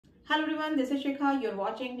Hello everyone, this is Shikha. You're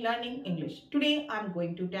watching Learning English. Today I'm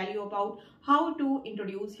going to tell you about how to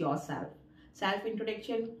introduce yourself.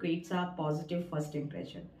 Self-introduction creates a positive first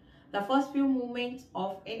impression. The first few moments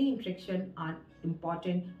of any introduction are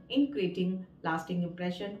important in creating lasting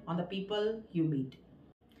impression on the people you meet.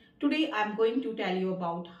 Today I'm going to tell you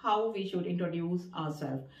about how we should introduce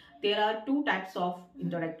ourselves. There are two types of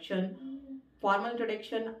introduction, formal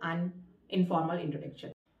introduction and informal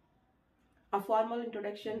introduction. A formal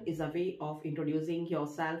introduction is a way of introducing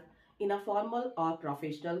yourself in a formal or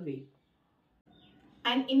professional way.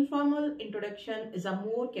 An informal introduction is a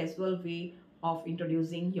more casual way of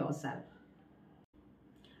introducing yourself.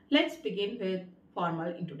 Let's begin with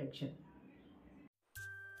formal introduction.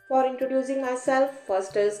 For introducing ourselves,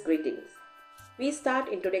 first is greetings. We start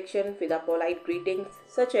introduction with a polite greetings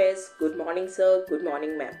such as good morning sir, good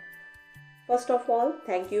morning ma'am. First of all,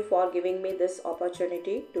 thank you for giving me this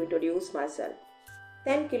opportunity to introduce myself.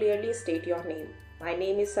 Then clearly state your name. My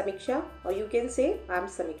name is Samiksha, or you can say I am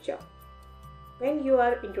Samiksha. When you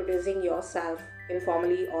are introducing yourself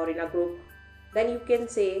informally or in a group, then you can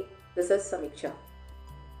say this is Samiksha.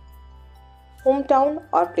 Hometown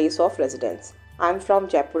or place of residence. I am from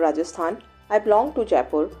Jaipur, Rajasthan. I belong to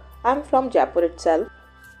Jaipur. I am from Jaipur itself.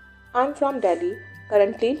 I am from Delhi,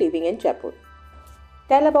 currently living in Jaipur.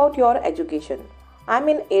 Tell about your education. I am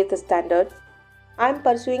in 8th standard. I am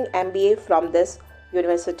pursuing MBA from this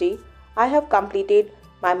university. I have completed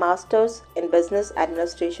my masters in business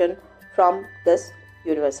administration from this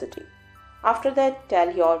university. After that,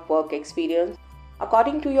 tell your work experience.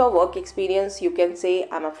 According to your work experience, you can say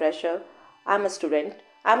I am a fresher, I am a student,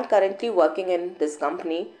 I am currently working in this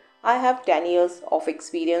company, I have 10 years of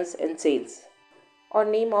experience in sales, or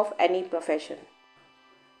name of any profession.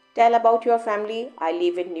 Tell about your family. I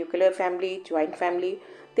live in nuclear family, joint family.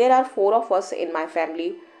 There are 4 of us in my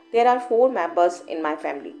family. There are 4 members in my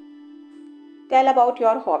family. Tell about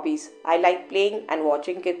your hobbies. I like playing and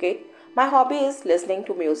watching cricket. My hobby is listening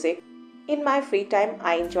to music. In my free time,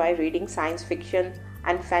 I enjoy reading science fiction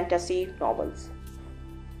and fantasy novels.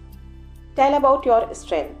 Tell about your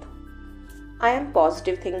strength. I am a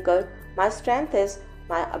positive thinker. My strength is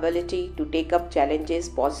my ability to take up challenges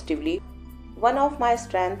positively. One of my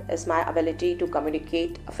strengths is my ability to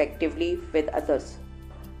communicate effectively with others.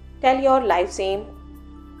 Tell your life aim,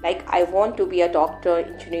 like I want to be a doctor,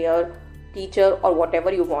 engineer, teacher, or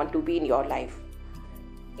whatever you want to be in your life.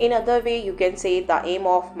 In other way, you can say the aim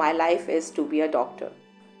of my life is to be a doctor.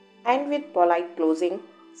 And with polite closing,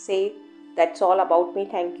 say that's all about me,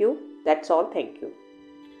 thank you. That's all, thank you.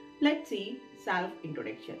 Let's see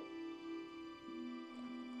self-introduction.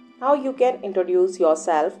 How you can introduce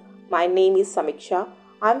yourself. My name is Samiksha.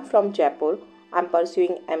 I'm from Jaipur. I'm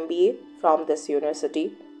pursuing MBA from this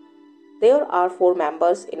university. There are 4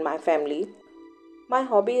 members in my family. My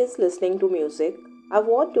hobby is listening to music. I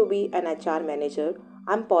want to be an HR manager.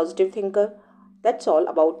 I'm a positive thinker. That's all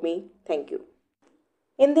about me. Thank you.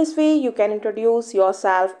 In this way, you can introduce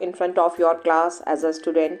yourself in front of your class as a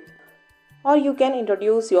student, or you can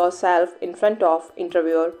introduce yourself in front of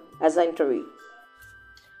interviewer as an interviewee.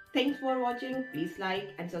 Thanks for watching. Please like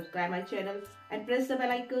and subscribe my channel and press the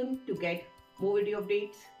bell icon to get more video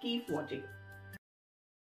updates. Keep watching.